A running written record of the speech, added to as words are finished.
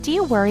Do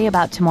you worry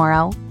about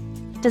tomorrow?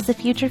 Does the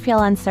future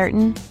feel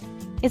uncertain?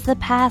 Is the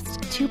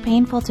past too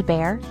painful to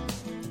bear?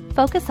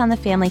 Focus on the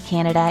Family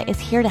Canada is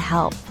here to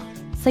help,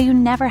 so you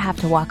never have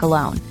to walk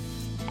alone.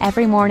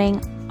 Every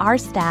morning, our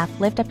staff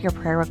lift up your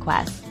prayer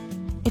requests.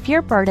 If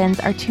your burdens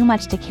are too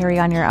much to carry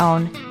on your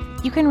own,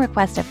 you can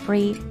request a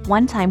free,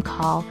 one-time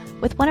call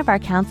with one of our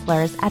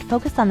counselors at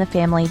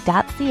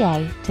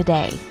focusonthefamily.ca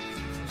today.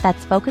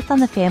 That's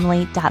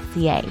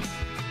focusonthefamily.ca.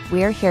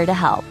 We're here to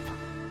help.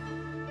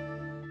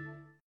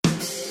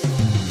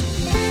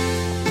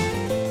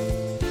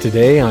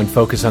 Today on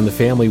Focus on the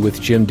Family with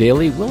Jim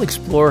Daly, we'll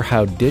explore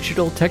how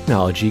digital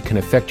technology can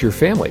affect your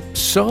family,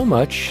 so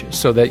much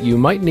so that you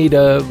might need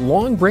a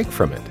long break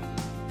from it.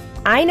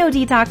 I know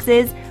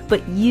detoxes,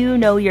 but you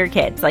know your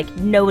kids like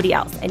nobody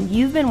else, and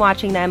you've been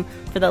watching them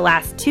for the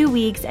last 2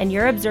 weeks, and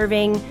you're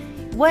observing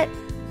what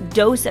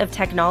dose of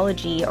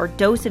technology or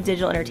dose of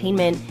digital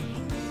entertainment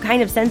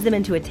kind of sends them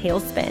into a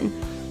tailspin.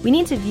 We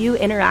need to view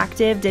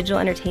interactive digital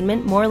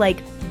entertainment more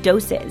like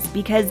doses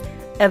because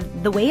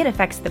of the way it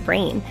affects the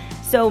brain.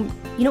 So,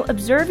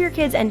 observe your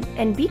kids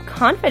and be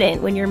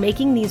confident when you're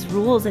making these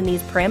rules and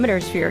these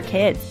parameters for your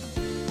kids.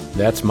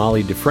 That's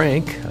Molly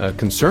DeFrank, a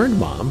concerned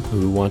mom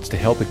who wants to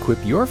help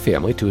equip your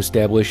family to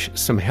establish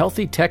some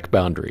healthy tech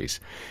boundaries.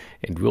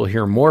 And we'll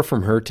hear more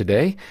from her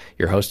today.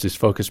 Your host is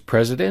Focus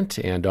President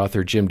and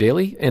author Jim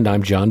Daly, and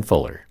I'm John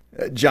Fuller.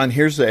 John,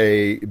 here's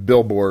a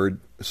billboard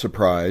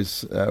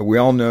surprise. We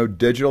all know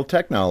digital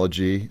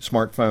technology,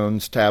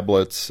 smartphones,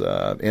 tablets,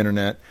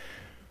 internet,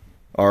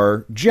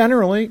 are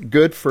generally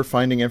good for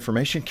finding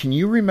information. Can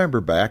you remember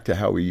back to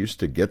how we used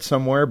to get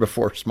somewhere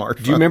before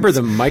smartphones? Do you remember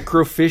the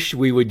microfiche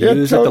we would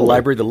use at the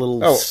library, the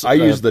little I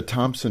used the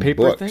Thompson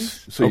paper books.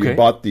 Things? So you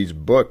bought these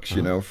books,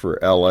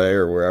 for L.A.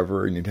 or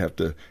wherever, and you'd have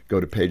to go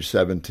to page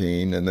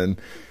 17 and then...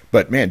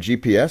 But, man,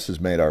 GPS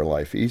has made our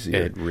life easier.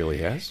 It really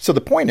has. So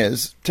the point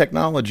is,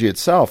 technology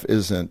itself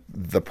isn't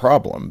the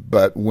problem,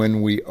 but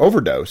when we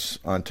overdose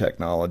on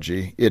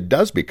technology, it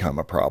does become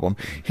a problem.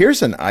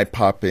 Here's an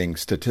eye-popping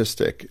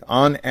statistic.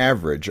 On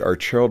average, our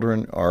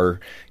children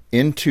are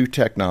into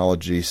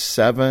technology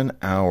 7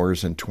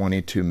 hours and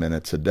 22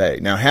 minutes a day.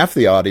 Now, half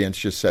the audience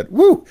just said,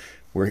 woo,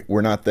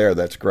 we're not there.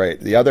 That's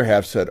great. The other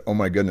half said, oh,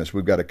 my goodness,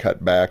 we've got to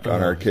cut back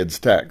on our kids'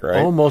 tech,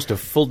 right? Almost a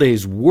full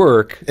day's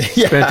work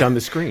spent on the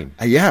screen.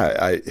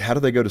 How do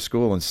they go to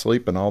school and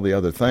sleep and all the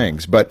other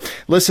things? But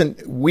listen,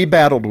 we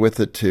battled with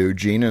it too.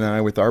 Jean and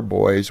I with our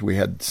boys, we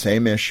had the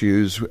same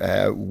issues.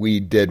 We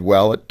did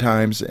well at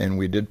times and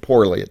we did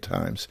poorly at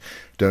times.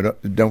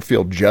 Don't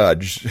feel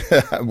judged.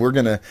 We're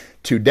going to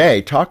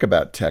today talk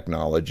about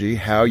technology,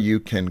 how you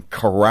can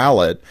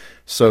corral it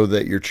so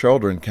that your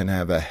children can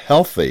have a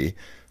healthy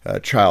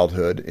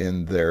childhood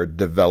in their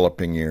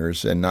developing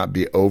years and not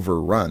be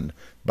overrun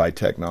by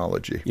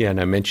technology. Yeah, and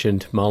I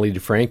mentioned Molly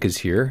DeFrank is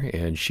here,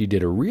 and she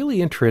did a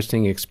really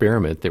interesting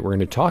experiment that we're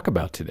going to talk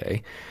about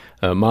today.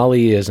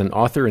 Molly is an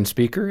author and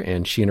speaker,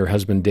 and she and her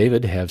husband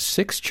David have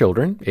 6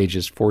 children,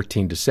 ages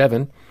 14 to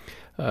 7.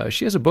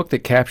 She has a book that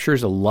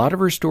captures a lot of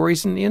her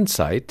stories and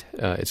insight.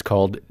 It's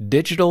called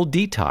Digital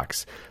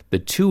Detox, the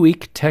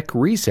 2-week tech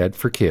reset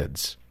for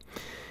kids.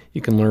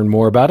 You can learn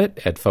more about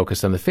it at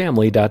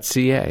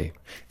focusonthefamily.ca.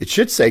 It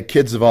should say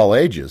kids of all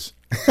ages.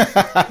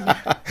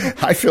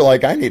 I feel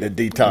like I need a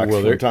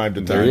detox from time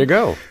to time. There you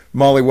go.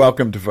 Molly,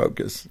 welcome to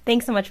Focus.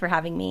 Thanks so much for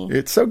having me.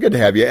 It's so good to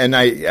have you. And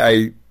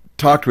I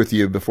talked with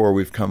you before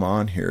we've come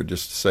on here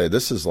just to say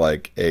this is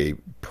like a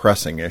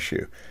pressing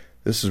issue.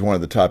 This is one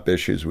of the top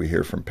issues we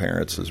hear from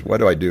parents is, what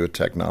do I do with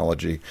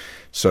technology?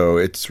 So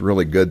it's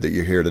really good that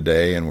you're here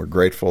today, and we're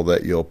grateful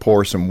that you'll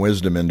pour some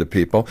wisdom into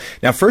people.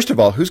 Now, first of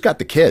all, who's got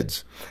the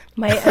kids?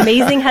 My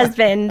amazing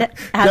husband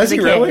has Does the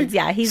he kids. really?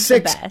 Yeah, he's the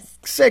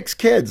best. 6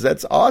 kids.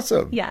 That's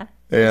awesome. Yeah.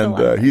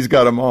 And he's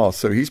got them all.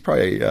 So he's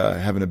probably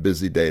having a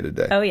busy day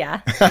today. Oh,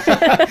 yeah.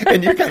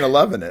 And you're kind of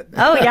loving it.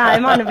 Oh, yeah.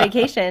 I'm on a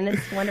vacation.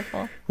 It's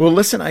wonderful. Well,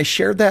 listen, I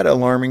shared that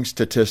alarming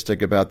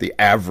statistic about the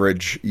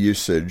average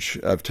usage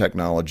of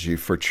technology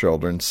for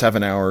children,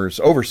 7 hours,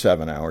 over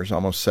 7 hours,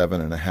 almost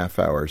 7.5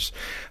 hours.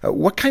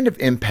 What kind of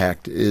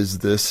impact is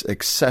this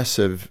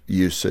excessive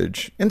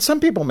usage? And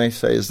some people may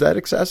say, is that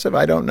excessive?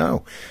 I don't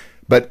know.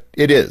 But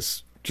it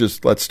is.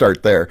 Just let's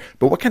start there.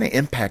 But what kind of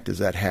impact is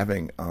that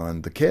having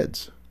on the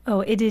kids?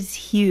 Oh, it is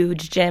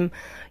huge, Jim.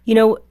 You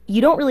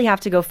don't really have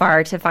to go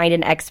far to find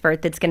an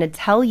expert that's going to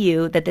tell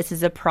you that this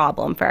is a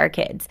problem for our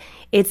kids.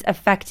 It's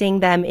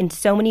affecting them in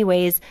so many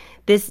ways.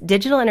 This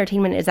digital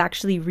entertainment is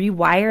actually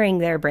rewiring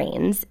their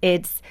brains.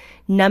 It's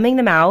numbing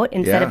them out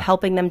instead of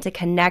helping them to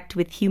connect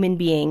with human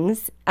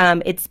beings.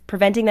 It's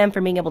preventing them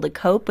from being able to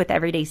cope with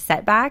everyday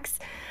setbacks.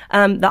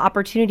 The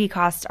opportunity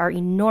costs are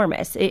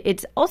enormous.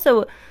 It's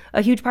also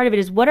a huge part of it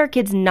is, what are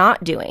kids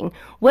not doing?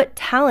 What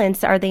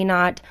talents are they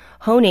not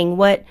honing?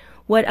 What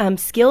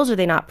skills are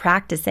they not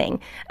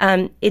practicing?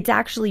 It's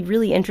actually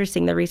really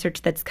interesting, the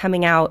research that's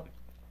coming out.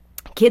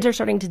 Kids are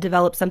starting to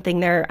develop something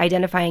they're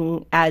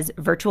identifying as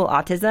virtual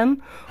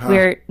autism,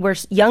 where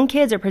young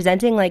kids are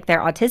presenting like they're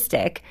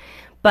autistic,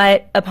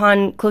 But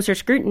upon closer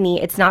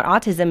scrutiny, it's not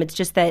autism. It's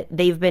just that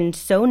they've been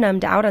so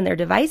numbed out on their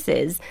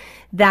devices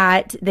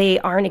that they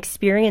aren't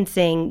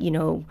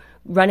experiencing,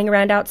 running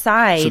around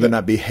outside. So they're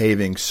not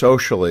behaving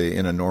socially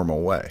in a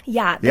normal way.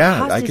 Yeah.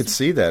 Yeah, I could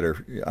see that,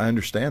 or I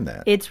understand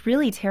that. It's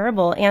really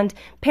terrible. And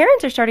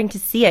parents are starting to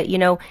see it.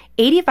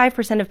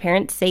 85% of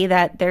parents say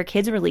that their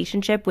kids'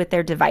 relationship with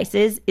their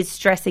devices is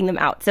stressing them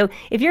out. So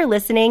if you're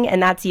listening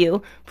and that's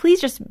you, please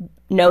just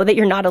know that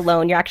you're not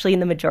alone. You're actually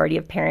in the majority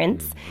of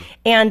parents.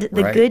 And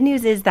the good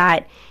news is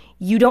that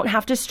you don't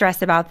have to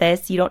stress about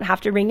this. You don't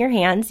have to wring your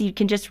hands. You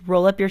can just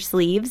roll up your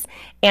sleeves.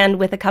 And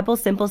with a couple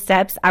simple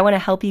steps, I want to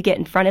help you get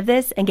in front of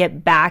this and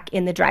get back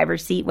in the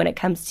driver's seat when it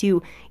comes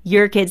to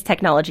your kids'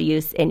 technology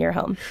use in your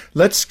home.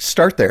 Let's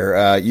start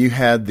there. You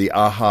had the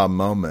aha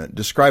moment.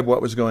 Describe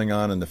what was going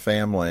on in the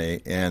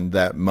family, and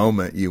that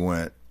moment you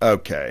went,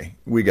 okay,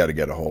 we got to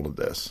get a hold of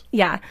this.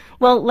 Yeah.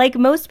 Well, like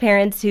most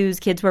parents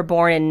whose kids were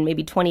born in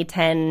maybe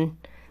 2010,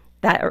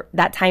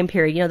 that time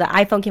period, the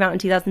iPhone came out in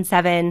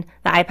 2007,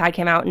 the iPad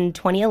came out in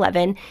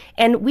 2011,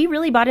 and we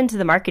really bought into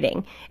the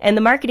marketing. And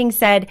the marketing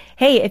said,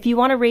 hey, if you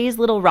want to raise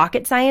little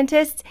rocket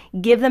scientists,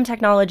 give them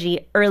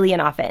technology early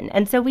and often.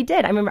 And so we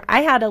did. I remember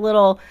I had a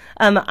little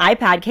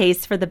iPad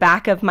case for the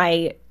back of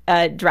my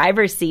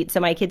driver's seat so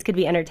my kids could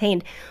be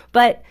entertained.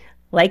 But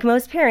like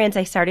most parents,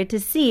 I started to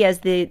see as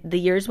the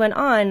years went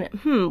on,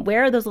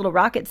 where are those little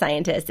rocket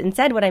scientists?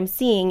 Instead, what I'm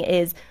seeing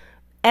is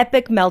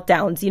epic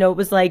meltdowns. It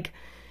was like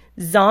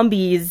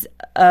zombies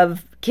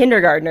of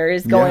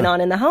kindergartners going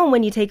on in the home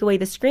when you take away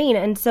the screen.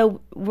 And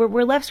so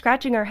we're left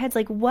scratching our heads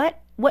like,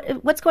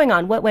 what's going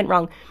on? What went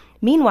wrong?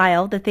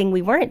 Meanwhile, the thing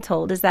we weren't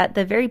told is that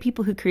the very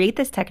people who create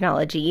this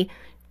technology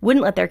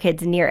wouldn't let their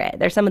kids near it.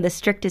 They're some of the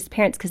strictest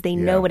parents because they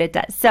know what it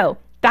does. So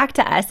back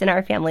to us and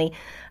our family.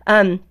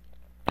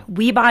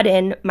 We bought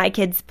in. My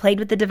kids played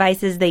with the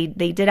devices. They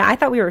did it. I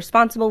thought we were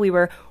responsible. We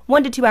were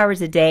 1 to 2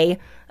 hours a day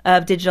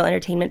of digital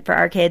entertainment for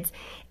our kids.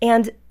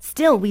 And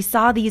still, we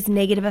saw these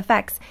negative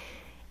effects.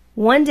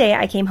 One day,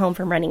 I came home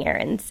from running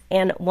errands,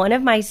 and one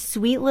of my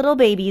sweet little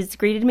babies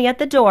greeted me at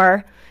the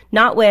door,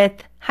 not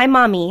with, hi,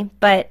 mommy,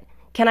 but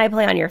can I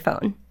play on your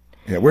phone?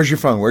 Yeah, where's your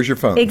phone? Where's your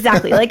phone?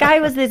 Exactly. Like I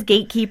was this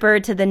gatekeeper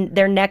to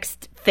their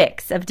next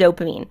fix of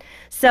dopamine.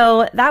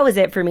 So that was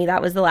it for me.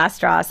 That was the last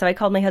straw. So I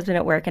called my husband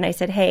at work, and I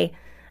said, hey,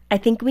 I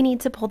think we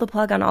need to pull the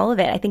plug on all of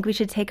it. I think we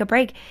should take a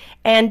break.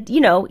 And,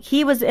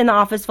 he was in the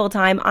office full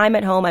time. I'm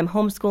at home. I'm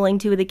homeschooling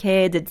 2 of the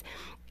kids.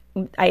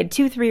 I had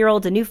 2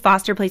 3-year-olds, a new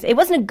foster place. It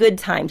wasn't a good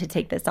time to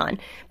take this on.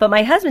 But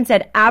my husband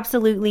said,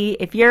 absolutely,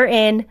 if you're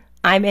in,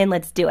 I'm in,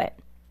 let's do it.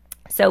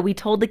 So we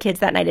told the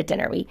kids that night at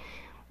dinner.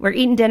 We're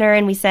eating dinner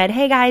and we said,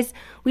 hey guys,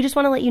 we just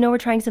want to let you know we're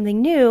trying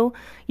something new.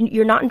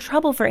 You're not in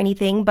trouble for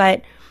anything,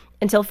 but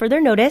until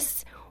further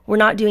notice, we're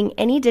not doing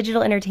any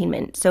digital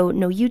entertainment. So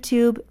no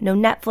YouTube, no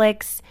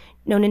Netflix,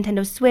 no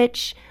Nintendo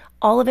Switch,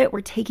 all of it, we're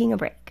taking a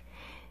break.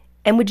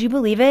 And would you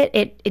believe it?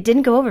 It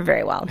didn't go over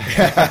very well.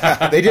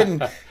 They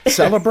didn't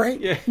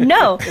celebrate?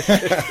 No.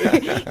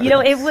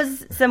 It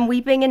was some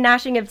weeping and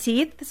gnashing of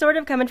teeth sort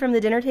of coming from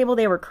the dinner table.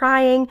 They were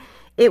crying.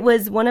 It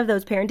was one of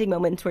those parenting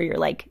moments where you're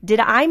like,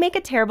 did I make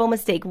a terrible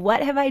mistake?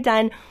 What have I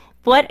done?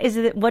 What is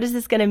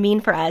this going to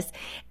mean for us?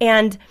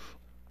 And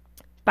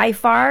by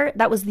far,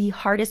 that was the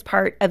hardest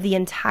part of the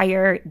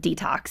entire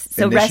detox.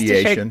 So rest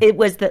assured, it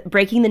was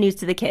breaking the news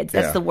to the kids.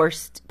 That's the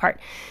worst part.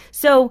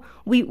 So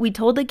we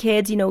told the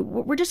kids,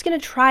 we're just going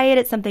to try it.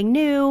 It's something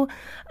new.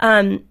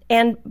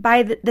 And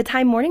by the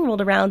time morning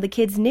rolled around, the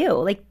kids knew,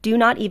 like, do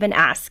not even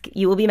ask.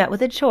 You will be met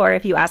with a chore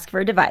if you ask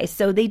for a device.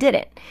 So they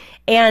didn't.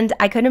 And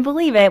I couldn't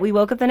believe it. We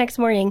woke up the next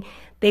morning.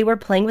 They were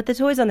playing with the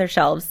toys on their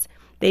shelves.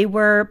 They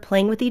were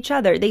playing with each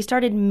other. They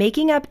started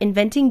making up,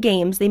 inventing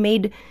games. They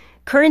made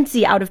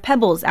currency out of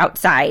pebbles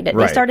outside.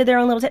 Right. They started their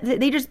own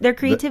little... their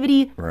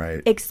creativity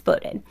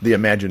exploded. The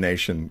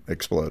imagination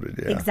exploded,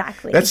 yeah.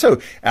 Exactly. That's so...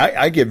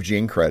 I give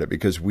Jean credit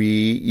because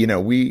we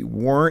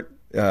weren't...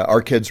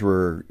 our kids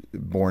were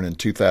born in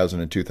 2000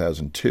 and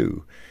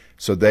 2002.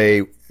 So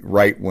they,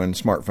 right when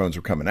smartphones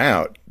were coming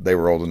out, they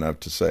were old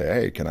enough to say,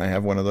 hey, can I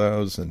have one of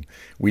those? And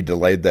we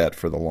delayed that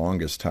for the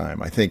longest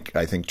time. I think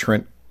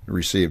Trent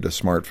received a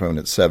smartphone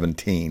at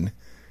 17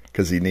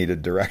 because he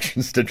needed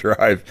directions to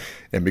drive.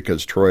 And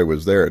because Troy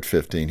was there at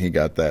 15, he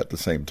got that at the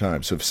same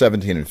time. So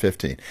 17 and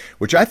 15,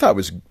 which I thought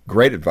was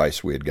great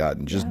advice we had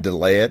gotten. Just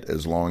delay it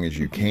as long as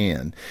you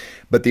can.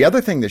 But the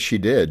other thing that she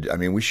did, I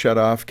mean, we shut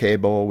off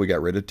cable. We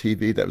got rid of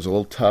TV. That was a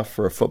little tough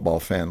for a football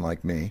fan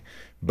like me.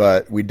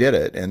 But we did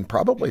it, and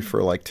probably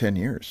for like 10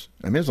 years.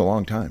 I mean, it was a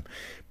long time.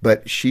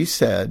 But she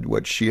said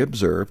what she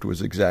observed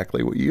was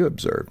exactly what you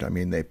observed. I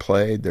mean, they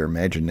played, their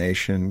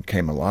imagination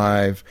came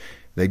alive.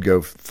 They'd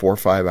go 4 or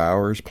 5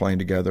 hours playing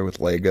together with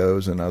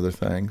Legos and other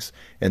things.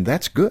 And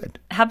that's good.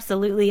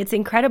 Absolutely. It's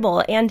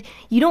incredible. And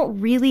you don't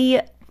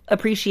really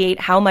appreciate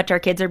how much our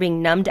kids are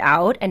being numbed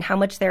out and how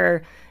much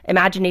their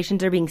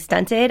imaginations are being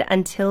stunted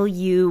until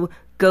you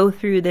go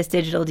through this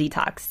digital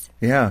detox.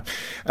 Yeah.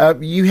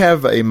 You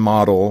have a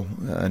model,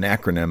 an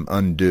acronym,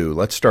 UNDO.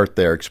 Let's start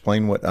there.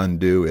 Explain what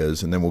UNDO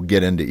is, and then we'll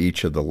get into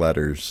each of the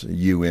letters,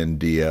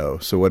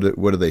 UNDO. So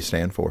what do they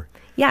stand for?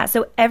 Yeah,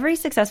 so every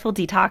successful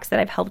detox that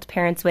I've helped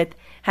parents with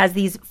has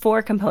these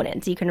 4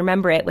 components. You can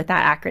remember it with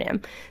that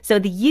acronym. So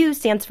the U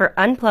stands for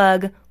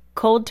unplug,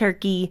 cold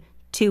turkey,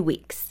 2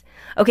 weeks.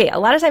 Okay, a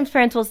lot of times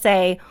parents will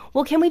say,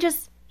 well, can we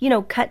just,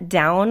 cut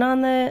down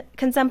on the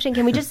consumption?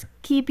 Can we just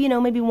keep,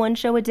 maybe 1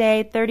 show a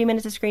day, 30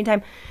 minutes of screen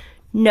time?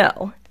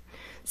 No.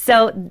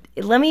 So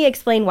let me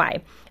explain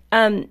why.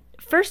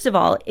 First of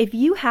all, if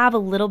you have a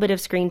little bit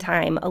of screen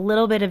time, a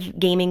little bit of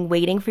gaming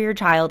waiting for your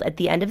child at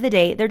the end of the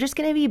day, they're just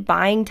going to be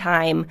buying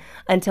time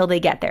until they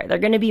get there. They're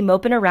going to be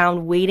moping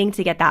around waiting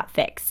to get that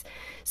fix.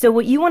 So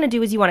what you want to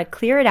do is you want to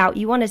clear it out.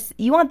 You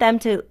want them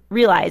to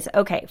realize,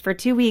 okay, for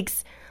 2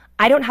 weeks,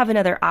 I don't have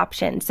another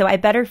option, so I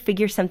better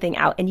figure something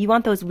out. And you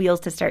want those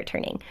wheels to start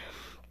turning.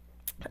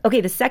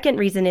 Okay, the second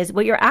reason is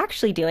what you're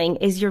actually doing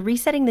is you're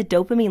resetting the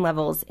dopamine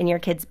levels in your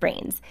kids'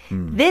 brains.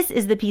 This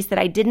is the piece that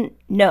I didn't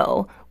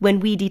know when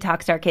we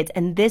detoxed our kids,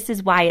 and this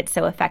is why it's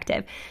so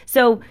effective.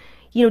 So,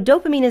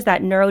 dopamine is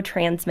that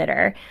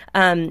neurotransmitter.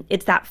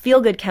 It's that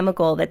feel-good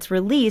chemical that's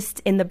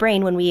released in the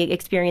brain when we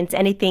experience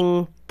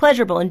anything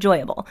pleasurable,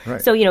 enjoyable.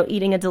 Right. So,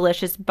 eating a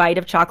delicious bite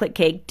of chocolate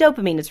cake,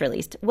 dopamine is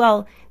released.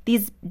 Well,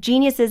 these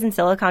geniuses in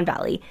Silicon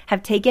Valley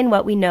have taken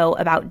what we know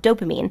about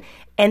dopamine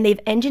and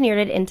they've engineered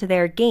it into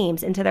their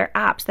games, into their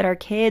apps that our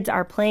kids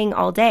are playing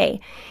all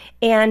day.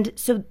 And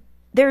so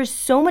there's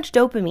so much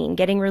dopamine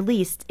getting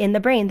released in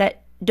the brain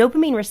that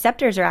dopamine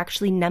receptors are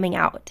actually numbing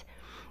out.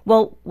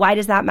 Well, why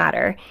does that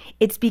matter?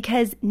 It's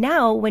because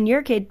now when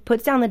your kid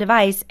puts down the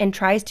device and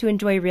tries to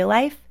enjoy real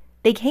life,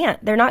 they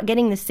can't. They're not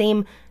getting the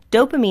same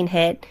dopamine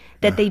hit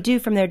that they do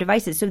from their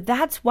devices. So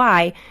that's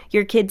why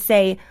your kids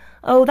say,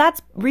 oh,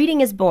 reading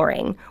is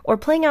boring or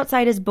playing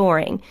outside is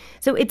boring.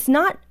 So it's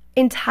not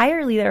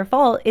entirely their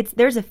fault.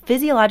 There's a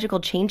physiological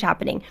change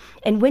happening.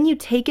 And when you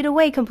take it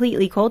away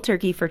completely cold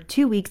turkey for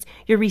 2 weeks,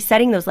 you're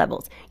resetting those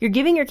levels. You're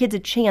giving your kids a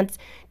chance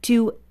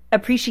to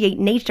appreciate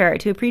nature,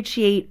 to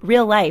appreciate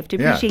real life, to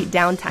appreciate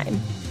downtime.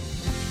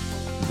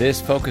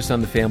 This Focus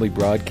on the Family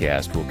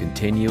broadcast will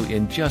continue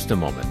in just a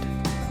moment.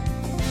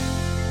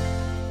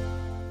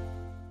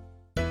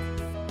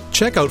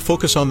 Check out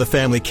Focus on the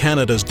Family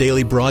Canada's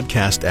daily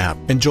broadcast app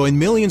and join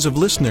millions of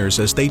listeners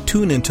as they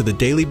tune into the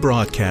daily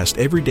broadcast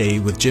every day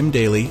with Jim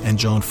Daly and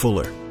John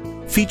Fuller,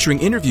 featuring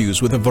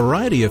interviews with a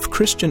variety of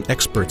Christian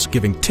experts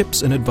giving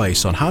tips and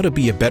advice on how to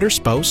be a better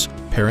spouse,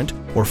 parent,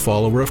 or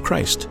follower of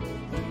Christ.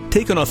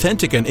 Take an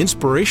authentic and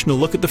inspirational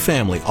look at the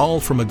family,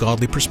 all from a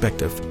godly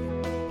perspective.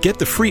 Get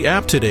the free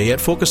app today at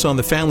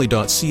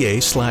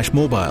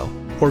focusonthefamily.ca/mobile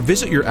or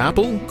visit your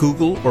Apple,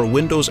 Google, or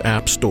Windows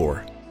App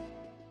Store.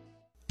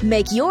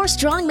 Make your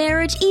strong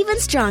marriage even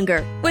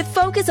stronger with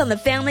Focus on the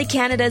Family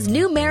Canada's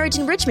new marriage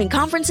enrichment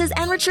conferences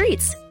and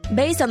retreats.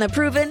 Based on the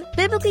proven,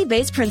 biblically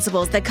based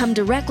principles that come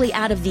directly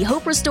out of the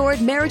Hope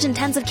Restored Marriage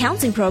Intensive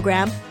Counseling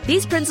Program,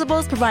 these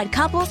principles provide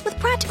couples with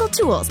practical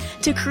tools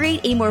to create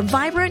a more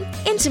vibrant,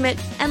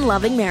 intimate, and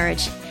loving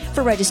marriage.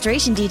 For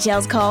registration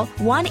details, call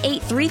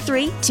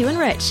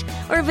 1-833-2ENRICH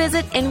or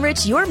visit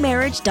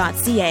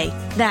enrichyourmarriage.ca.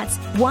 That's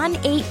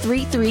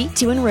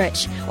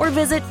 1-833-2ENRICH or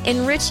visit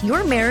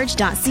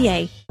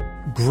enrichyourmarriage.ca.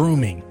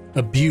 Grooming,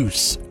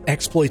 abuse,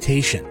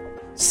 exploitation.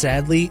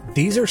 Sadly,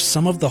 these are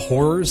some of the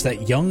horrors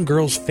that young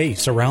girls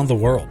face around the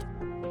world.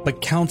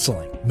 But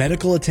counseling,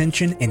 medical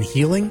attention, and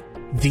healing,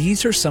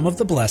 these are some of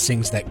the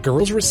blessings that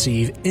girls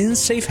receive in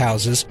safe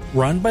houses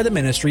run by the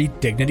ministry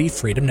Dignity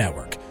Freedom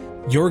Network.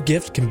 Your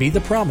gift can be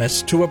the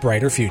promise to a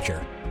brighter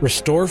future.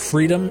 Restore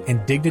freedom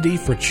and dignity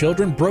for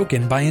children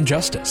broken by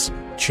injustice.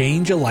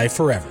 Change a life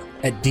forever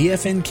at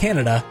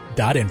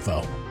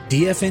dfncanada.info.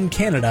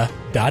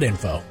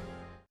 dfncanada.info.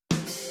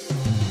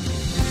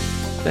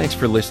 Thanks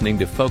for listening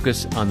to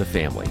Focus on the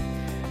Family.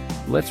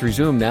 Let's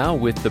resume now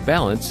with the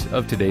balance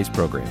of today's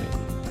programming.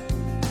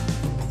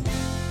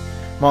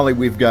 Molly,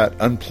 we've got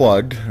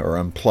unplugged or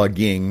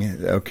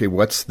unplugging. Okay,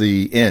 what's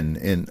the N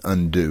in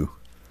undo?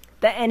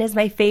 The N is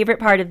my favorite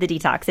part of the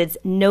detox. It's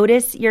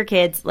notice your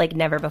kids like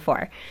never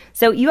before.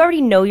 So you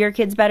already know your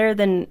kids better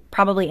than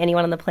probably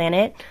anyone on the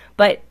planet.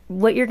 But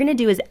what you're going to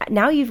do is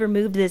now you've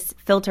removed this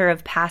filter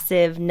of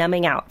passive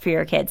numbing out for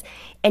your kids.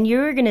 And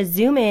you're going to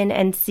zoom in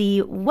and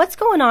see what's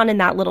going on in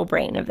that little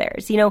brain of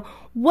theirs.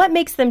 What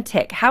makes them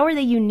tick? How are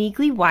they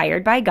uniquely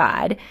wired by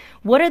God?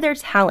 What are their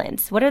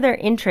talents? What are their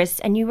interests?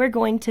 And you are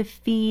going to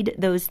feed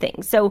those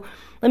things. So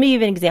let me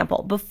give you an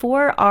example.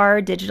 Before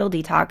our digital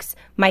detox,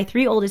 my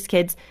 3 oldest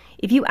kids,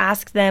 if you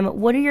ask them,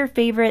 what are your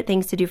favorite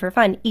things to do for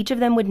fun? Each of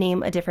them would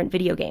name a different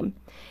video game.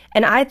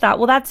 And I thought,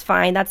 well, that's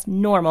fine. That's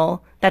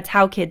normal. That's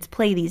how kids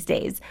play these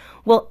days.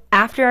 Well,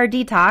 after our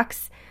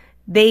detox,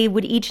 they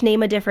would each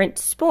name a different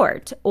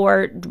sport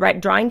or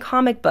drawing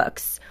comic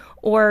books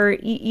or,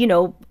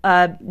 doing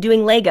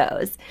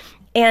Legos.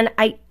 And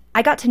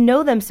I got to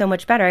know them so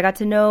much better. I got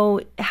to know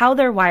how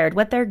they're wired,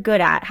 what they're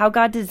good at, how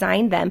God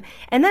designed them.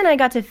 And then I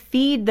got to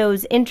feed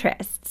those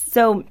interests.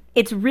 So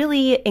it's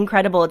really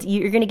incredible.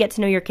 You're going to get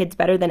to know your kids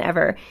better than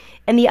ever.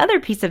 And the other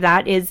piece of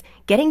that is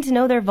getting to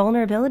know their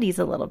vulnerabilities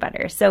a little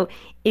better. So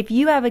if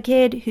you have a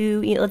kid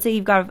who, let's say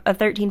you've got a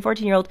 13,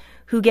 14-year-old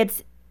who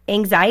gets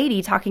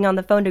anxiety talking on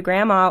the phone to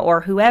grandma or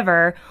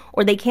whoever,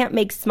 or they can't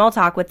make small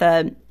talk with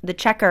the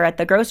checker at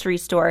the grocery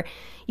store.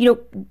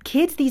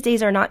 Kids these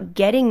days are not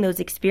getting those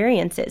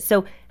experiences.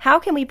 So how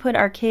can we put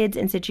our kids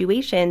in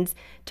situations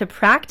to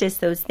practice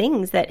those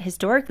things that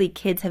historically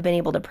kids have been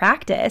able to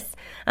practice,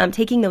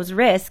 taking those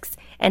risks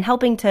and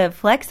helping to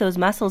flex those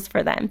muscles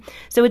for them?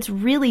 So it's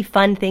really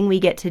fun thing we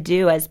get to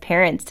do as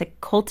parents to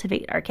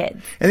cultivate our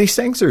kids. And these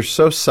things are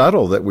so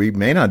subtle that we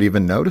may not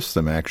even notice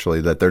them,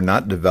 actually, that they're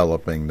not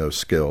developing those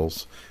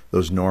skills,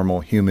 those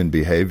normal human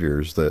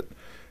behaviors that,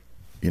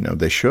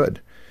 they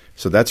should.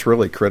 So that's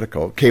really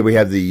critical. Okay, we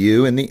have the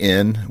U and the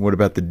N. What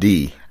about the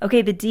D?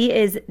 Okay, the D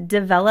is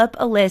develop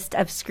a list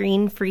of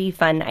screen-free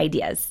fun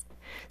ideas.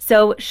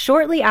 So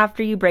shortly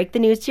after you break the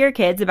news to your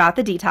kids about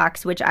the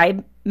detox, which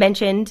I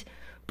mentioned,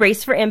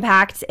 brace for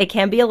impact. It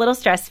can be a little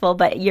stressful,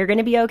 but you're going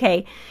to be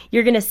okay.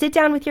 You're going to sit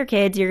down with your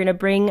kids. You're going to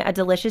bring a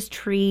delicious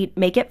treat,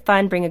 make it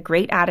fun, bring a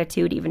great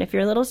attitude, even if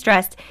you're a little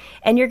stressed.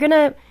 And you're going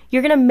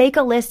to make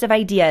a list of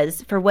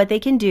ideas for what they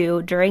can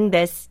do during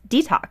this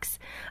detox.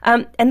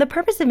 And the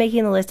purpose of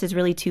making the list is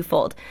really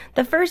twofold.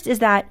 The first is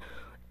that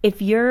if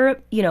you're,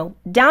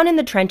 down in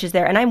the trenches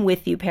there, and I'm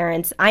with you,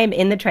 parents, I am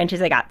in the trenches.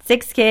 I got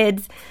 6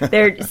 kids.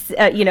 They're,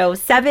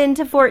 7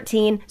 to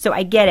 14. So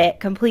I get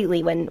it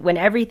completely when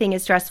everything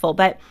is stressful.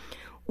 But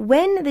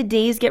when the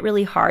days get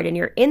really hard and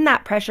you're in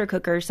that pressure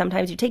cooker,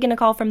 sometimes you're taking a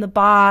call from the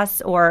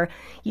boss or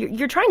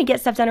you're trying to get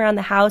stuff done around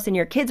the house and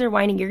your kids are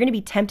whining, you're going to be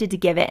tempted to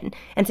give in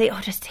and say,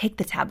 just take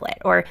the tablet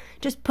or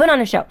just put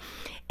on a show.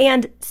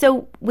 And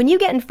so when you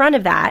get in front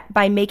of that,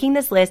 by making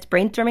this list,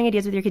 brainstorming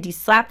ideas with your kids, you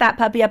slap that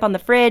puppy up on the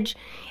fridge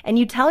and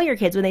you tell your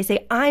kids when they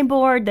say, I'm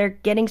bored, they're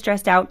getting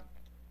stressed out,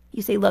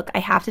 you say, look, I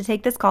have to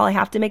take this call. I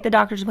have to make the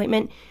doctor's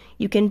appointment.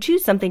 You can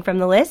choose something from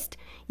the list.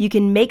 You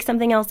can make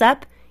something else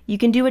up. You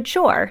can do a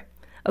chore.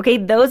 Okay,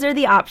 those are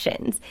the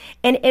options.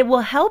 And it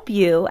will help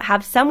you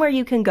have somewhere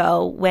you can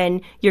go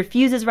when your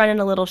fuse is running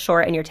a little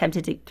short and you're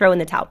tempted to throw in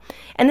the towel.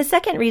 And the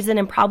second reason,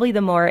 and probably the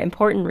more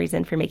important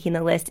reason for making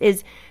the list,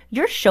 is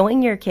you're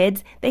showing your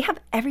kids they have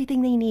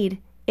everything they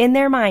need in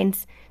their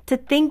minds to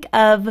think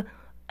of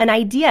an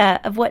idea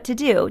of what to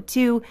do,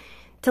 to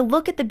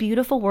look at the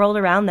beautiful world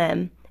around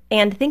them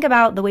and think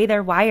about the way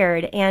they're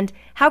wired and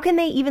how can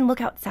they even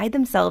look outside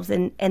themselves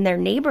and their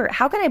neighbor.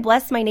 How can I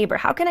bless my neighbor?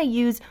 How can I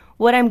use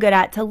what I'm good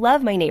at to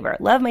love my neighbor,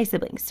 love my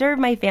siblings, serve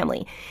my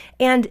family?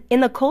 And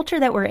in the culture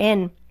that we're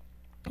in,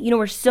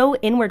 we're so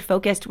inward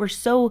focused. We're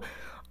so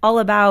all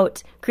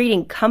about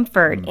creating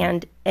comfort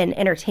and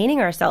entertaining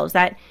ourselves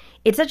that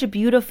it's such a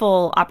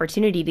beautiful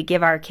opportunity to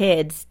give our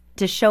kids,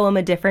 to show them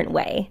a different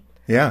way.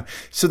 Yeah.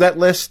 So that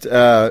list,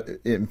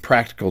 in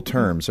practical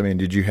terms,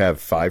 did you have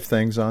 5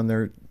 things on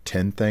there?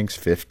 10 things,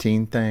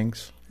 15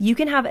 things? You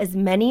can have as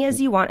many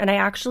as you want. And I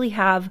actually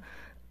have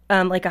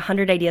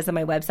 100 ideas on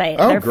my website.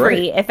 Oh, they're great.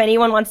 free. If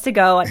anyone wants to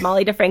go at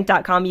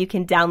mollydefrank.com, you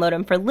can download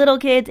them for little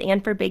kids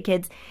and for big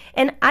kids.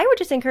 And I would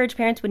just encourage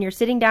parents, when you're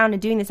sitting down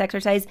and doing this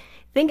exercise,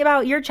 think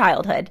about your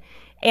childhood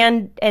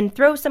and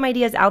throw some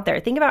ideas out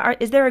there. Think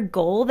about, is there a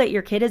goal that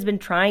your kid has been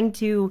trying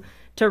to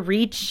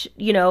reach?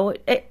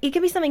 It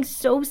could be something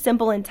so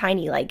simple and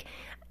tiny, like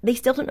they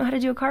still don't know how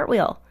to do a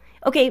cartwheel.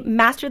 Okay,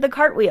 master the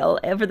cartwheel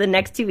over the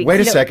next 2 weeks. Wait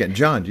a second.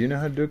 John, do you know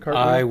how to do a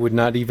cartwheel? I would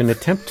not even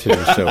attempt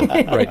to, so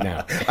right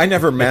now. I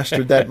never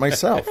mastered that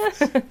myself.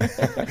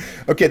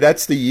 Okay,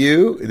 that's the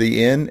U,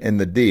 the N,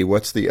 and the D.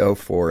 What's the O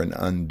for in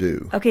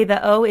undo? Okay,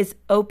 the O is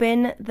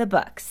open the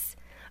books.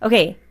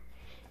 Okay,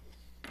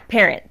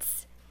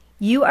 parents,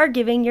 you are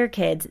giving your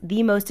kids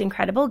the most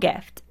incredible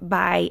gift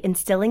by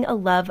instilling a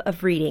love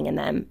of reading in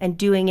them and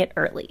doing it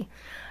early.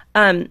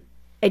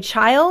 A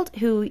child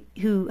who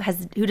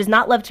does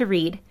not love to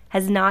read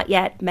has not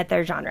yet met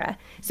their genre.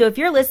 So if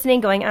you're listening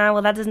going,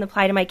 well, that doesn't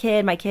apply to my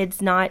kid's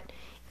not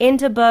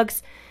into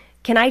books,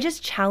 can I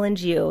just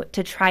challenge you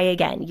to try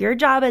again? Your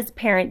job as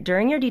parent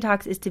during your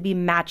detox is to be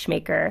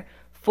matchmaker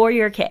for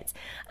your kids.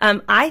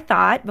 I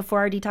thought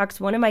before our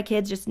detox, one of my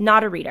kids just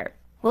not a reader.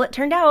 Well, it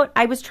turned out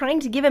I was trying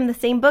to give him the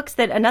same books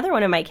that another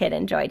one of my kids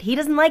enjoyed. He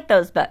doesn't like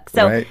those books.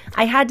 So right.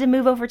 I had to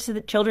move over to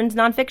the children's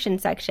nonfiction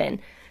section.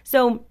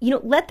 So,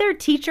 let their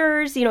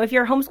teachers, if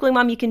you're a homeschooling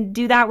mom, you can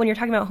do that when you're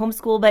talking about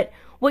homeschool. But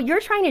what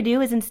you're trying to do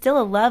is instill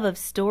a love of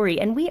story.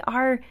 And we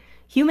are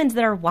humans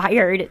that are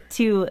wired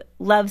to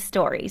love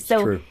stories.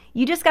 So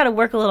you just got to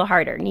work a little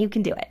harder and you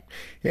can do it.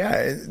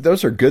 Yeah,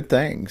 those are good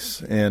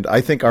things. And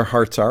I think our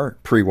hearts are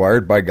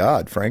pre-wired by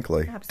God,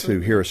 frankly, to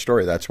hear a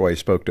story. That's why he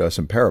spoke to us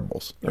in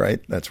parables, right?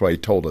 That's why he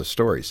told us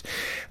stories.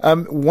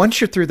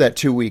 Once you're through that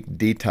 2-week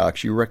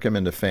detox, you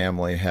recommend a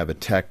family have a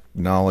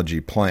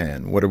technology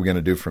plan. What are we going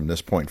to do from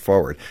this point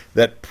forward?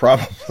 That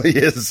probably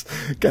is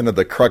kind of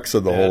the crux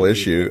of the whole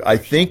issue. I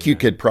think you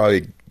could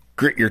probably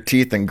grit your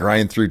teeth and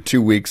grind through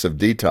 2 weeks of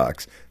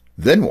detox.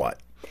 Then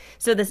what?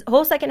 So this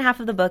whole second half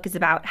of the book is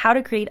about how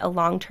to create a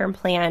long-term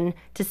plan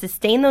to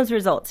sustain those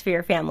results for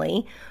your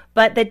family,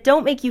 but that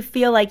don't make you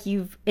feel like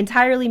you've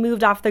entirely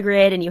moved off the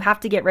grid and you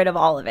have to get rid of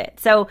all of it.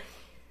 So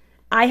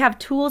I have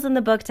tools in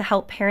the book to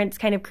help parents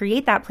kind of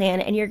create that plan,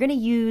 and you're going to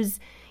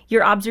use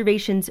your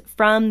observations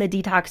from the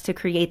detox to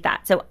create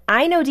that. So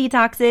I know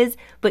detoxes,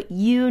 but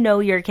you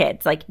know your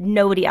kids like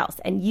nobody else.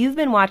 And you've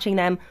been watching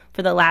them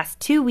for the last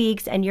 2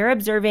 weeks, and you're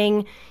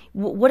observing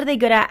what are they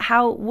good at,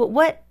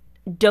 what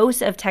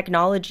dose of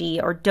technology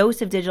or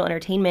dose of digital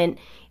entertainment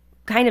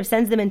kind of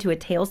sends them into a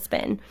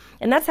tailspin.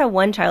 And that's how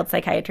one child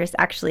psychiatrist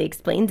actually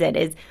explains it,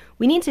 is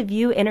we need to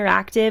view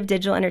interactive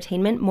digital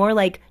entertainment more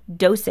like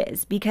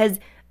doses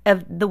because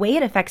of the way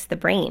it affects the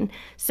brain.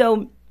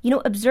 So,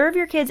 observe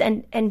your kids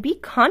and be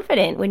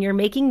confident when you're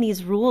making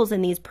these rules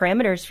and these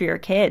parameters for your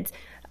kids.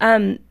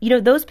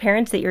 Those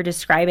parents that you're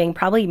describing,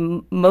 probably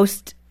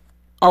most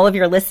all of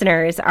your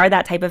listeners are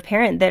that type of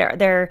parent that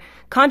they're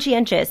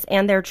conscientious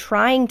and they're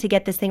trying to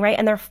get this thing right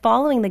and they're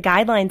following the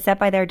guidelines set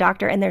by their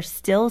doctor and they're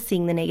still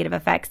seeing the negative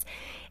effects.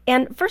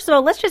 And first of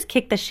all, let's just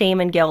kick the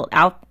shame and guilt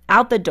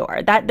out the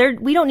door.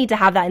 We don't need to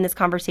have that in this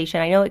conversation.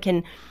 I know it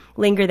can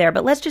linger there,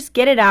 but let's just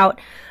get it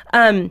out.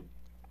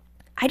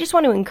 I just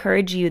want to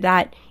encourage you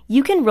that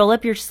you can roll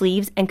up your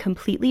sleeves and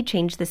completely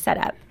change the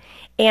setup.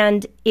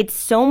 And it's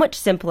so much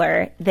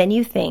simpler than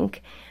you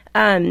think.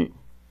 And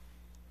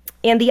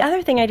the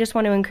other thing I just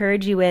want to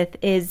encourage you with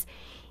is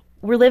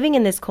we're living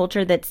in this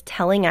culture that's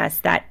telling us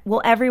that,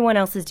 well, everyone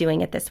else is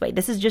doing it this way.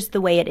 This is just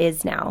the way it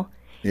is now.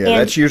 Yeah, and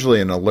that's usually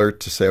an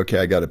alert to say, okay,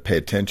 I got to pay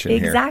attention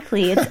here.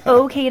 Exactly. It's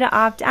okay to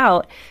opt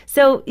out.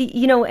 So,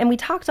 and we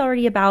talked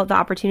already about the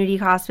opportunity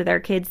cost with our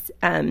kids'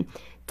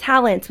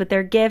 talents, with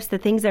their gifts, the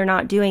things they're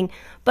not doing.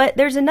 But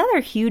there's another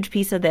huge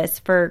piece of this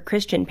for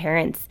Christian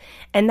parents,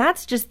 and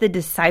that's just the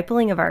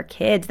discipling of our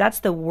kids.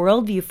 That's the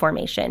worldview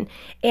formation.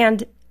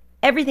 And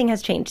everything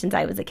has changed since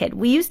I was a kid.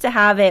 We used to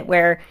have it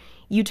where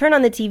you turn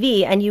on the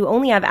TV and you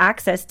only have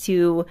access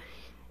to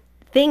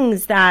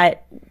things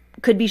that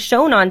could be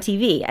shown on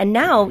TV. And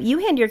now you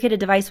hand your kid a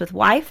device with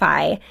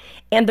Wi-Fi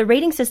and the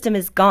rating system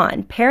is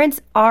gone.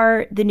 Parents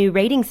are the new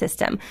rating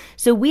system.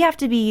 So we have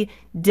to be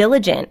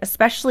diligent,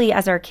 especially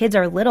as our kids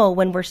are little,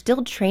 when we're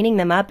still training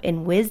them up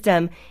in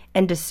wisdom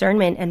and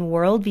discernment and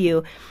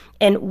worldview.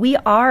 And we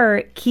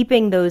are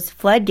keeping those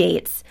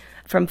floodgates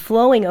from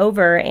flowing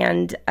over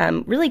and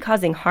really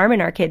causing harm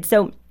in our kids.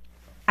 So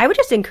I would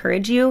just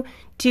encourage you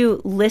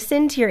to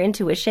listen to your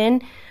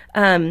intuition,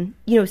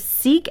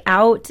 seek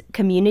out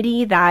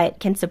community that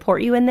can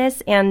support you in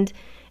this and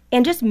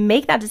just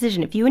make that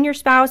decision. If you and your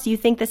spouse, you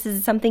think this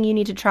is something you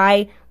need to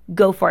try,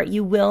 go for it.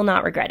 You will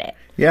not regret it.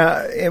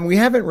 Yeah, and we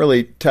haven't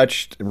really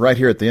touched, right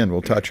here at the end,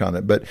 we'll touch on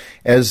it, but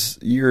as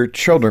your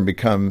children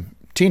become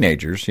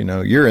teenagers,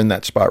 you're in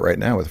that spot right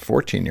now with a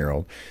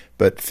 14-year-old,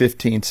 but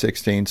 15,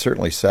 16,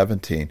 certainly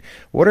 17.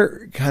 What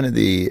are kind of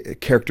the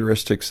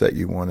characteristics that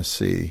you want to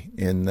see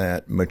in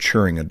that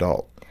maturing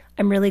adult?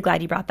 I'm really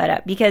glad you brought that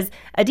up because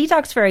a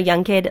detox for a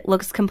young kid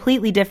looks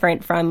completely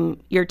different from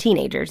your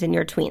teenagers and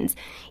your tweens.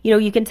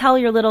 You can tell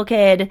your little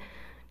kid,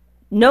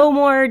 no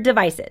more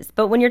devices.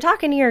 But when you're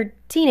talking to your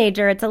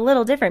teenager, it's a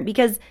little different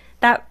because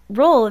that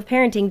role of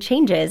parenting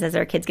changes as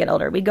our kids get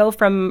older. We go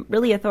from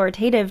really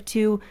authoritative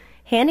to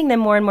handing them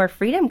more and more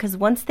freedom because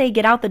once they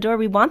get out the door,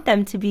 we want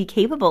them to be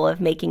capable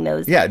of making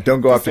those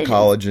don't go off decisions. To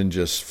college and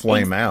just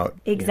flame out.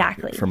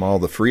 Exactly. From all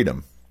the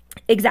freedom.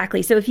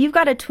 Exactly. So if you've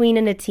got a tween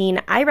and a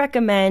teen, I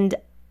recommend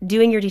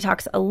doing your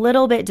detox a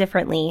little bit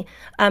differently.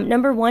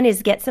 Number one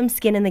is get some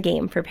skin in the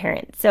game for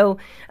parents. So,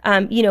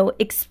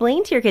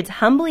 explain to your kids,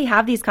 humbly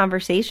have these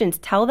conversations.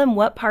 Tell them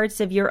what parts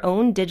of your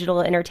own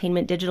digital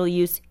entertainment, digital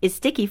use is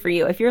sticky for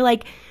you. If you're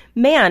like,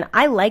 man,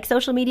 I like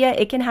social media,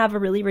 it can have a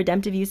really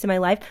redemptive use in my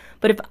life,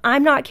 but if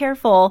I'm not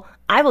careful,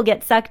 I will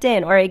get sucked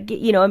in or,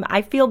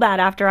 I feel bad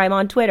after I'm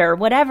on Twitter,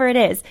 whatever it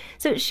is.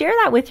 So share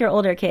that with your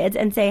older kids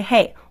and say,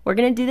 hey, we're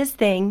going to do this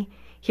thing.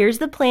 Here's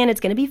the plan. It's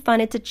going to be fun.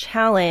 It's a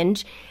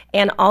challenge.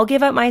 And I'll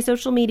give up my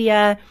social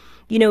media.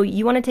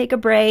 You want to take a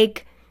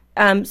break.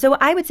 So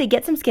I would say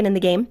get some skin in the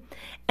game.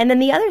 And then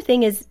the other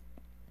thing is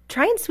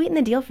try and sweeten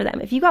the deal for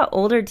them. If you got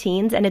older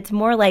teens and it's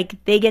more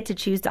like they get to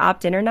choose to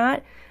opt in or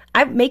not,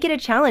 I make it a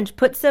challenge.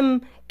 Put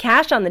some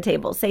cash on the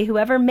table. Say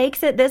whoever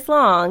makes it this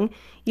long,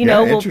 we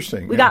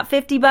got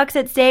 $50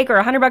 at stake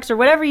or $100 or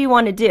whatever you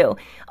want to do.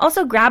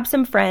 Also grab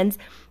some friends.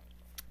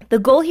 The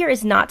goal here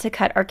is not to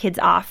cut our kids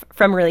off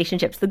from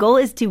relationships. The goal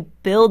is to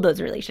build those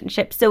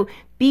relationships. So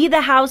be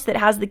the house that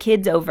has the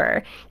kids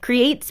over.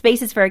 Create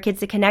spaces for our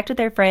kids to connect with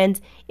their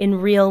friends in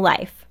real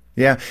life.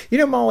 Yeah.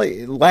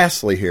 Molly,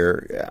 lastly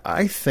here,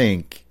 I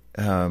think,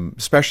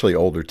 especially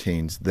older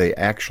teens, they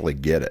actually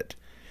get it.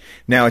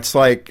 Now, it's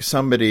like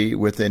somebody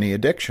with any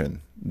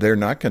addiction. They're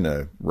not going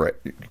to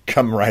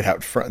come right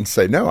out front and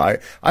say, no,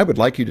 I would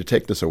like you to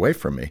take this away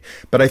from me.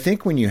 But I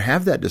think when you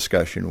have that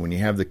discussion, when you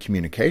have the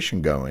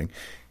communication going,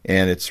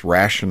 and it's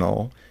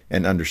rational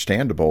and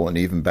understandable and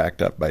even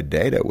backed up by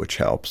data, which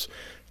helps,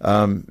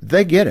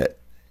 they get it.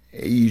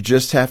 You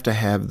just have to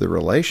have the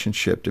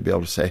relationship to be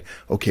able to say,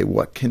 okay,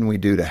 what can we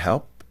do to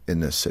help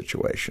in this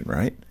situation,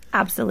 right?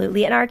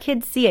 Absolutely. And our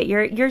kids see it.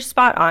 You're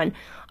spot on.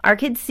 Our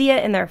kids see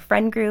it in their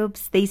friend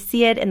groups. They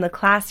see it in the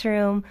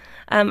classroom.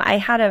 I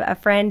had a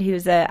friend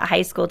who's a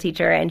high school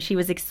teacher, and she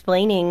was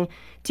explaining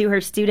to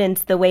her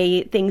students the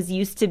way things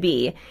used to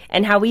be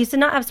and how we used to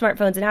not have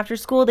smartphones. And after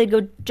school, they'd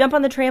go jump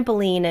on the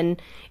trampoline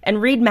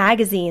and read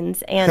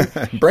magazines and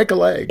break a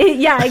leg.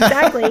 Yeah,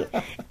 exactly.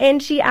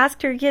 And she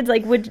asked her kids,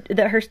 like,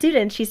 her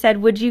students, she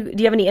said, do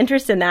you have any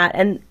interest in that?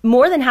 And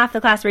more than half the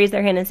class raised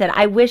their hand and said,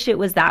 I wish it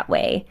was that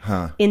way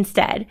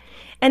instead.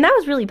 And that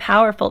was really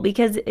powerful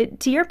because,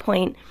 to your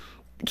point,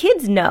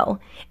 kids know.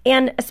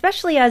 And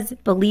especially as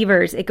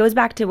believers, it goes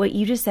back to what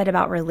you just said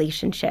about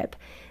relationship,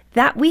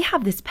 that we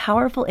have this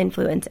powerful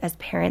influence as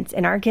parents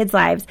in our kids'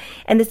 lives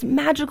and this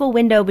magical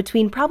window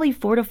between probably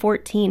 4 to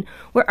 14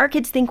 where our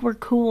kids think we're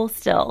cool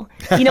still,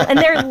 and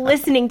they're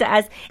listening to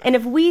us. And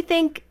if we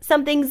think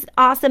something's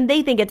awesome,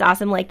 they think it's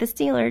awesome, like the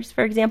Steelers,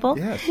 for example.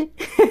 Yes,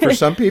 for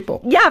some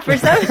people. Yeah, for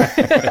some.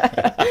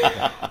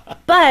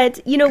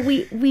 But,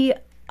 we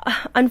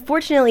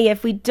unfortunately,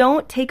 if we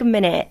don't take a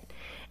minute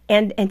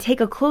and take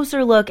a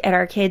closer look at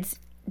our kids'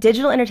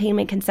 digital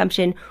entertainment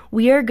consumption,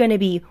 we are going to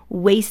be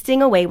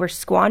wasting away. We're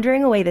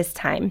squandering away this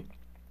time.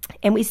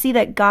 And we see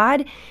that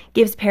God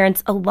gives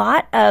parents a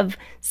lot of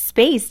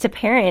space to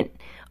parent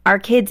our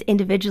kids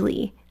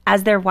individually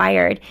as they're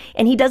wired.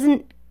 And he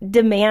doesn't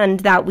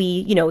demand that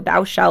we,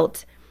 thou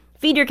shalt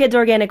feed your kids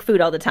organic food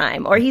all the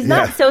time, or he's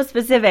not so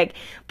specific.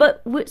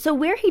 But so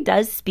where he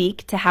does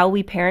speak to how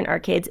we parent our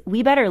kids,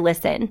 we better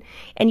listen.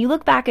 And you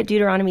look back at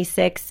Deuteronomy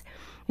 6,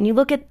 and you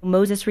look at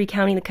Moses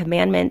recounting the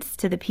commandments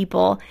to the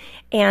people,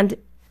 and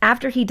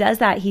after he does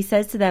that, he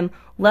says to them,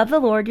 love the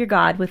Lord your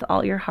God with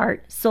all your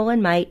heart, soul,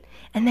 and might.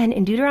 And then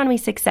in Deuteronomy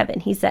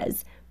 6:7, he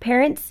says,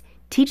 parents,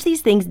 teach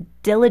these things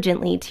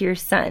diligently to your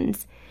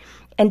sons,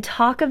 and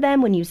talk of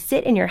them when you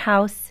sit in your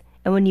house,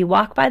 and when you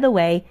walk by the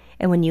way,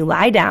 and when you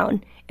lie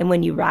down, and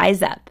when you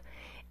rise up.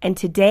 And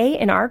today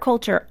in our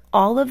culture,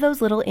 all of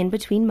those little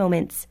in-between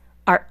moments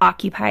are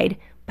occupied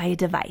by a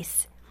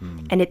device.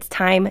 And it's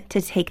time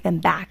to take them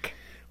back.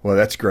 Well,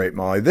 that's great,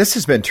 Molly. This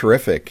has been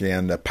terrific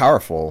and a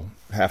powerful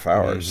half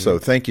hour. Mm-hmm. So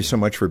thank you so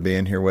much for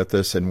being here with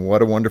us. And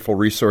what a wonderful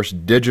resource,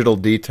 Digital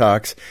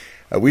Detox.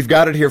 We've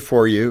got it here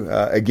for you.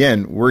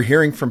 Again, we're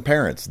hearing from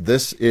parents.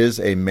 This is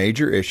a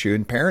major issue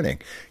in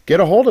parenting.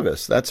 Get a hold of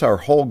us. That's our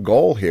whole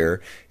goal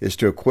here, is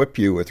to equip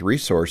you with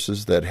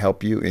resources that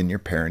help you in your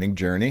parenting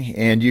journey.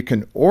 And you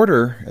can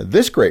order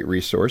this great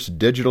resource,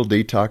 Digital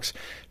Detox,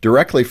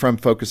 directly from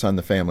Focus on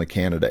the Family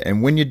Canada.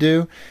 And when you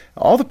do,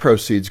 all the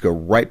proceeds go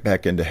right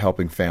back into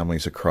helping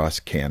families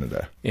across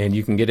Canada. And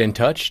you can get in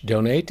touch,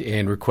 donate,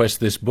 and request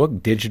this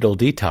book, Digital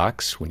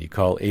Detox, when you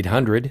call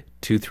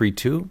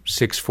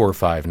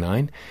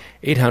 800-232-6459,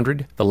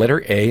 800, the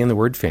letter A in the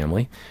word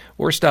family,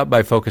 or stop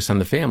by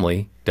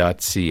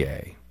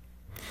focusonthefamily.ca.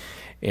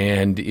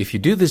 And if you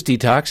do this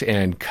detox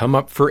and come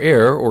up for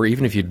air, or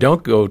even if you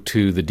don't go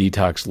to the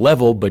detox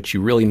level, but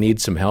you really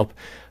need some help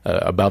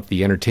about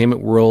the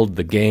entertainment world,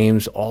 the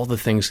games, all the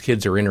things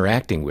kids are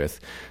interacting with,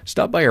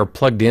 stop by our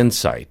Plugged In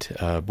site.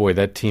 Boy,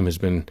 that team has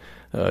been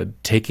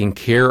taking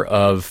care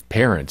of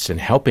parents and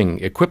helping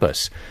equip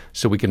us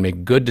so we can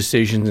make good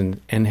decisions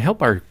and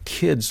help our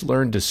kids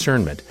learn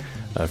discernment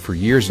for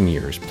years and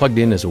years. Plugged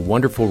In is a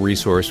wonderful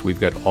resource. We've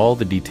got all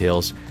the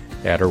details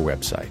at our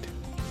website.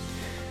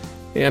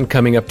 And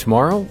coming up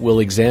tomorrow,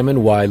 we'll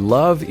examine why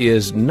love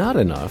is not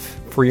enough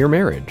for your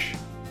marriage.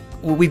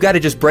 We've got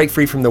to just break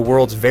free from the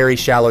world's very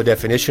shallow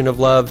definition of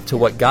love to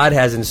what God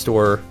has in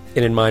store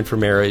and in mind for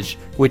marriage,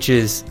 which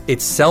is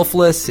it's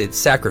selfless, it's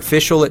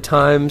sacrificial at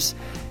times,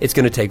 it's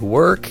going to take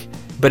work,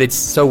 but it's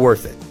so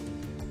worth it.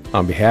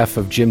 On behalf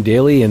of Jim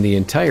Daly and the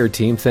entire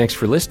team, thanks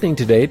for listening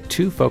today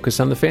to Focus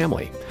on the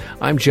Family.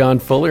 I'm John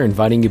Fuller,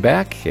 inviting you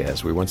back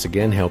as we once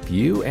again help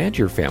you and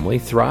your family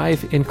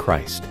thrive in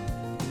Christ.